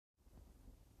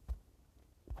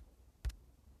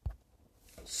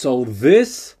So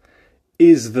this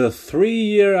is the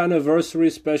 3-year anniversary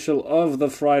special of the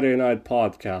Friday Night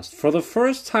Podcast. For the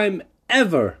first time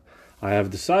ever, I have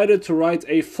decided to write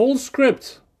a full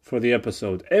script for the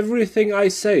episode. Everything I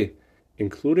say,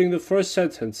 including the first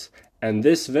sentence and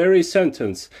this very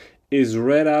sentence, is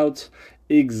read out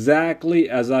exactly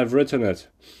as I've written it.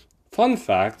 Fun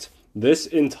fact, this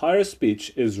entire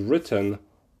speech is written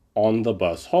on the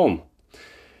bus home.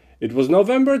 It was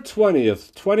November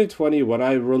 20th, 2020 when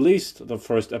I released the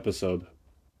first episode.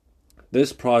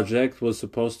 This project was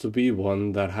supposed to be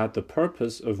one that had the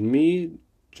purpose of me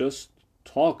just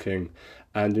talking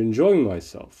and enjoying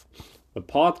myself. The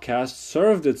podcast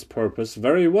served its purpose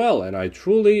very well, and I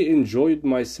truly enjoyed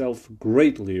myself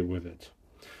greatly with it.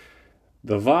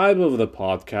 The vibe of the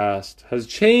podcast has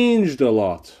changed a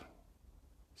lot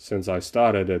since I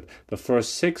started it. The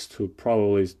first 6 to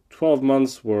probably 12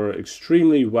 months were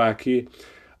extremely wacky.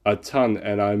 A ton,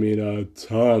 and I mean a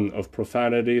ton, of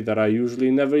profanity that I usually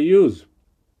never use.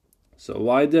 So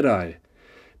why did I?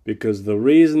 Because the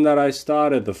reason that I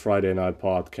started the Friday Night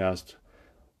Podcast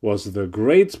was the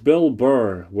great Bill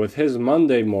Burr with his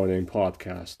Monday morning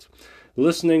podcast.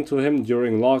 Listening to him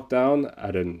during lockdown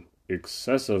at an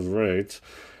excessive rate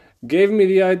gave me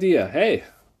the idea, hey,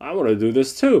 I want to do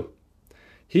this too.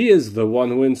 He is the one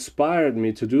who inspired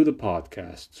me to do the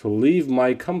podcast, to leave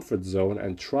my comfort zone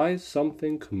and try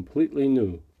something completely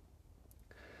new.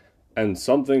 And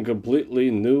something completely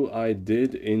new I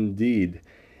did indeed.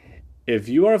 If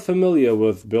you are familiar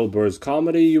with Bill Burr's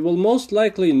comedy, you will most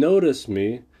likely notice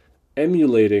me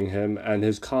emulating him and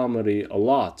his comedy a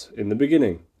lot in the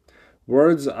beginning.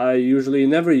 Words I usually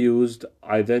never used,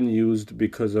 I then used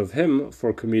because of him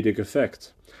for comedic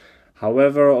effect.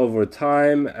 However, over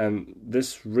time, and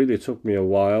this really took me a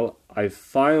while, I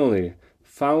finally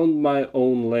found my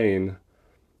own lane,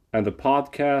 and the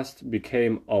podcast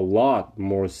became a lot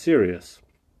more serious.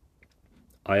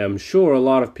 I am sure a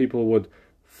lot of people would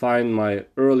find my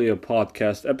earlier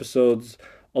podcast episodes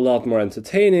a lot more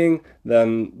entertaining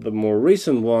than the more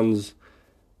recent ones,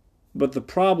 but the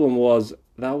problem was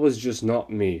that was just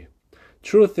not me.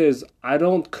 Truth is, I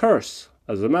don't curse.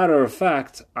 As a matter of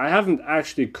fact, I haven't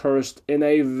actually cursed in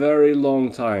a very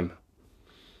long time.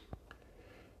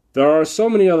 There are so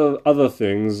many other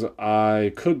things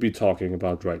I could be talking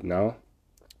about right now,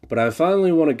 but I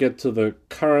finally want to get to the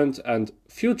current and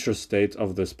future state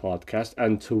of this podcast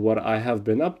and to what I have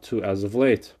been up to as of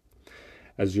late.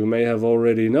 As you may have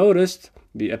already noticed,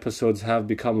 the episodes have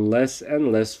become less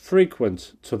and less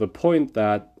frequent, to the point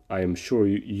that I am sure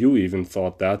you even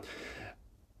thought that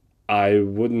I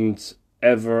wouldn't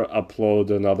ever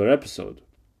upload another episode.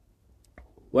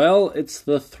 Well, it's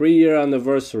the 3-year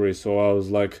anniversary, so I was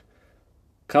like,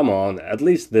 come on, at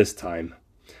least this time.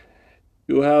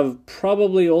 You have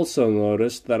probably also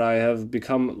noticed that I have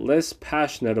become less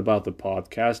passionate about the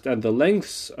podcast, and the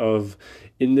lengths of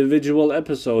individual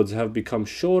episodes have become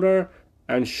shorter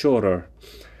and shorter.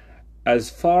 As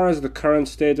far as the current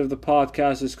state of the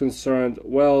podcast is concerned,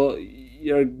 well,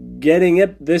 you're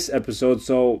getting this episode,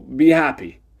 so be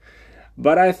happy.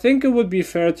 But I think it would be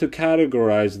fair to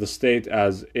categorize the state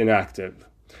as inactive.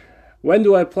 When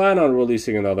do I plan on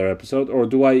releasing another episode, or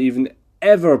do I even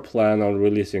ever plan on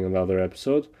releasing another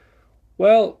episode?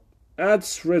 Well,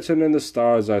 that's written in the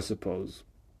stars, I suppose.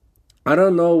 I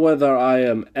don't know whether I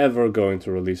am ever going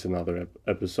to release another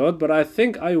episode, but I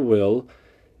think I will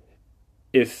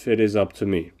if it is up to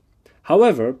me.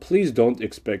 However, please don't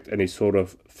expect any sort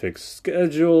of fixed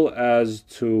schedule as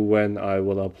to when I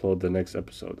will upload the next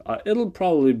episode. It'll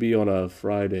probably be on a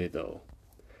Friday, though.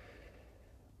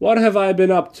 What have I been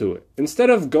up to?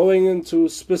 Instead of going into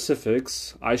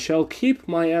specifics, I shall keep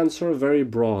my answer very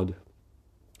broad.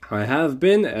 I have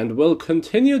been and will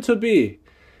continue to be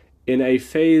in a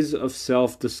phase of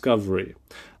self-discovery.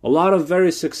 A lot of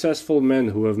very successful men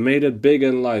who have made it big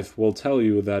in life will tell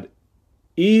you that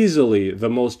easily the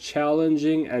most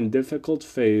challenging and difficult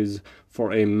phase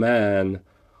for a man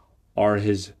are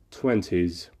his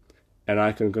 20s. And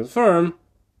I can confirm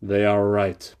they are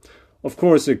right. Of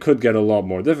course, it could get a lot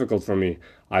more difficult for me.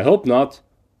 I hope not.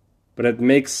 But it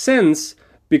makes sense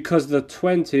because the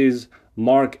 20s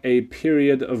mark a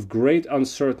period of great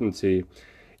uncertainty.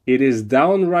 It is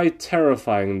downright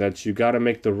terrifying that you gotta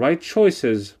make the right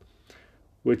choices,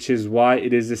 which is why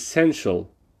it is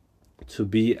essential to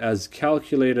be as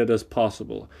calculated as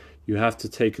possible. You have to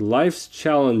take life's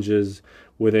challenges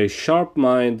with a sharp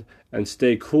mind and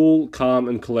stay cool, calm,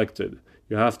 and collected.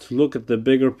 You have to look at the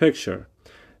bigger picture.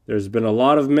 There's been a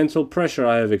lot of mental pressure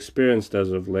I have experienced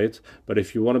as of late, but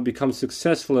if you want to become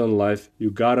successful in life, you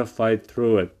gotta fight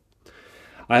through it.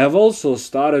 I have also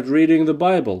started reading the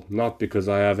Bible, not because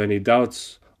I have any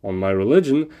doubts on my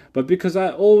religion, but because I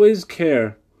always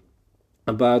care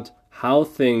about how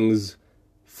things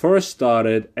first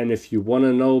started, and if you want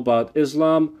to know about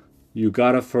Islam, you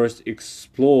gotta first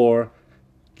explore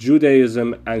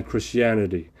Judaism and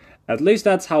Christianity. At least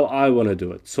that's how I want to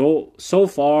do it. So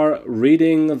far,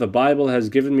 reading the Bible has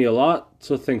given me a lot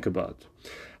to think about.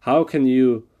 How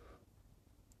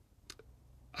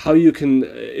you can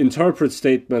interpret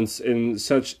statements in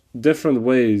such different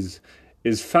ways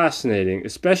is fascinating,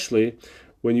 especially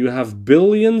when you have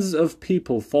billions of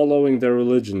people following their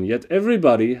religion, yet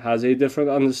everybody has a different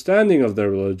understanding of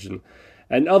their religion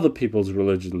and other people's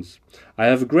religions. I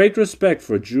have great respect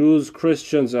for Jews,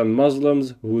 Christians, and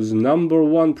Muslims whose number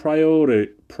one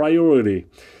priority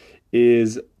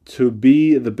is to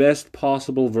be the best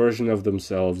possible version of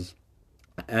themselves,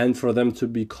 and for them to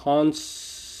be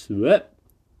constantly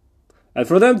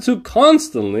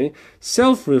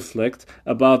self-reflect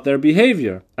about their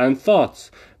behavior and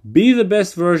thoughts. Be the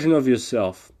best version of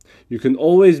yourself. You can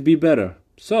always be better.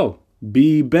 So,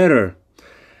 be better.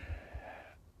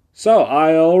 So,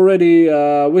 I already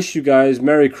wish you guys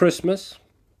Merry Christmas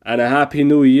and a Happy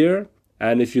New Year.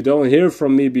 And if you don't hear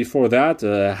from me before that,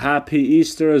 a Happy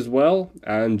Easter as well.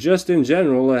 And just in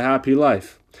general, a happy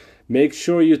life. Make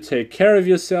sure you take care of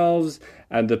yourselves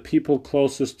and the people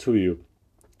closest to you.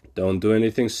 Don't do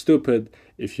anything stupid.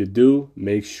 If you do,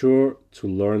 make sure to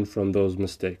learn from those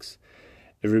mistakes.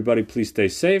 Everybody, please stay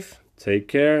safe, take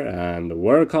care, and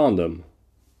wear a condom.